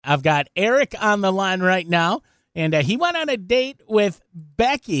I've got Eric on the line right now, and he went on a date with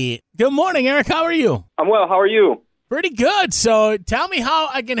Becky. Good morning, Eric. How are you? I'm well. How are you? Pretty good. So tell me how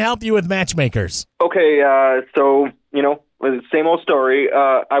I can help you with Matchmakers. Okay, same old story.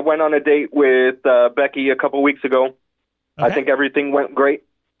 I went on a date with Becky a couple weeks ago. Okay. I think everything went great,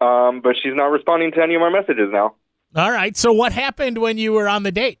 but she's not responding to any of my messages now. All right. So what happened when you were on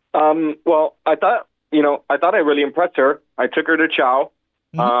the date? Well, I thought I really impressed her. I took her to Chow.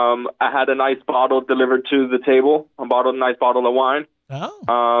 Mm-hmm. I had a nice bottle delivered to the table, a nice bottle of wine.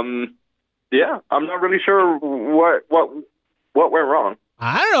 Oh. Yeah, I'm not really sure what went wrong.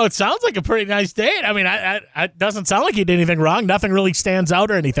 I don't know. It sounds like a pretty nice date. I mean, it doesn't sound like you did anything wrong. Nothing really stands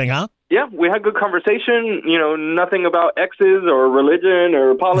out or anything, huh? Yeah, we had good conversation. Nothing about exes or religion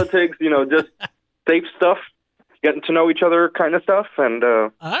or politics. Just safe stuff, getting to know each other kind of stuff. And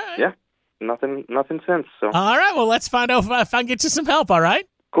all right. Yeah, nothing since. So. All right. Well, let's find out if I can get you some help. All right.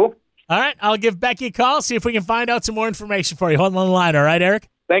 Cool. All right. I'll give Becky a call. See if we can find out some more information for you. Hold on the line. All right, Eric.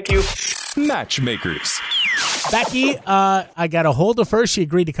 Thank you. Matchmakers. Becky, I got a hold of her. She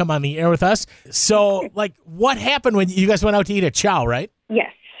agreed to come on the air with us. So, what happened when you guys went out to eat at Chow, right?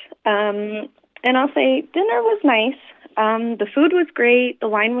 Yes. And I'll say dinner was nice. The food was great. The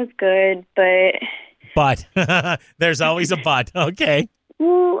wine was good, but... But. There's always a but. Okay.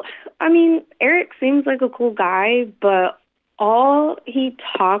 Well, I mean, Eric seems like a cool guy, but all he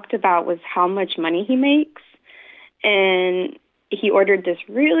talked about was how much money he makes. And he ordered this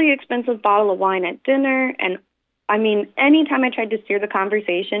really expensive bottle of wine at dinner. And, I mean, anytime I tried to steer the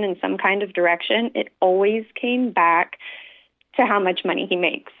conversation in some kind of direction, it always came back to how much money he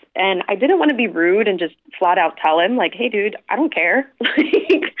makes. And I didn't want to be rude and just flat out tell him, hey, dude, I don't care.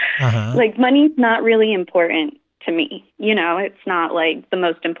 Money's not really important to me. It's not, the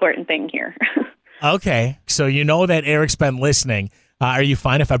most important thing here. Okay. So you know that Eric's been listening. Are you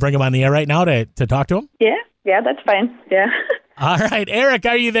fine if I bring him on the air right now to talk to him? Yeah, that's fine. Yeah. All right. Eric,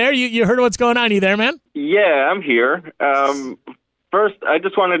 are you there? You heard what's going on. You there, man? Yeah, I'm here. First, I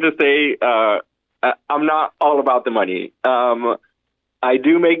just wanted to say I'm not all about the money. I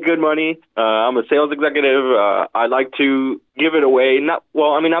do make good money. I'm a sales executive. I like to give it away.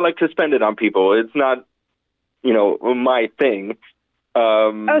 I like to spend it on people. It's not, my thing.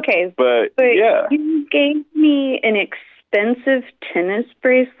 Okay. But yeah. You gave me an expensive tennis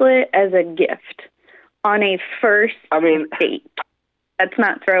bracelet as a gift on a first date. That's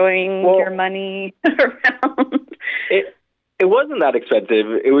not throwing your money around. It wasn't that expensive.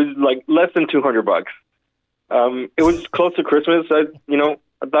 It was less than $200. It was close to Christmas. I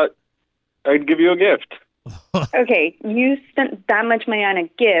thought I'd give you a gift. Okay, you spent that much money on a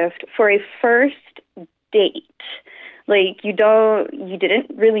gift for a first date. You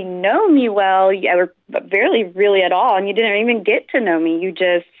didn't really know me well, or barely really at all, and you didn't even get to know me. You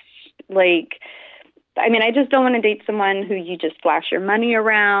just I just don't want to date someone who you just flash your money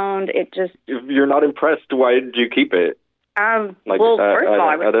around. If you're not impressed, why did you keep it? First of all,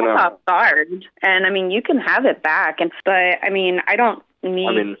 I was off guard, and you can have it back. But I don't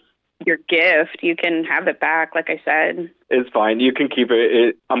need your gift. You can have it back, like I said. It's fine. You can keep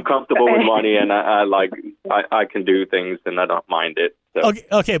it. I'm comfortable with money, and I can do things, and I don't mind it. So.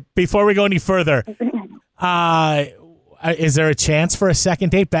 Okay. Before we go any further, is there a chance for a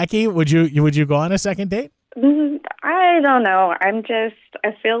second date, Becky? Would you go on a second date? I don't know.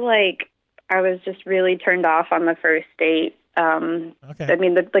 I feel like I was just really turned off on the first date. Okay.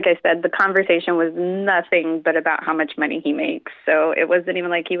 Like I said, the conversation was nothing but about how much money he makes. So it wasn't even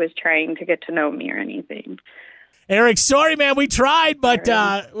like he was trying to get to know me or anything. Eric, sorry, man. We tried, but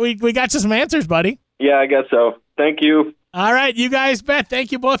we got you some answers, buddy. Yeah, I guess so. Thank you. All right, you guys bet.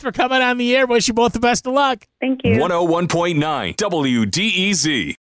 Thank you both for coming on the air. Wish you both the best of luck. Thank you. 101.9 WDEZ.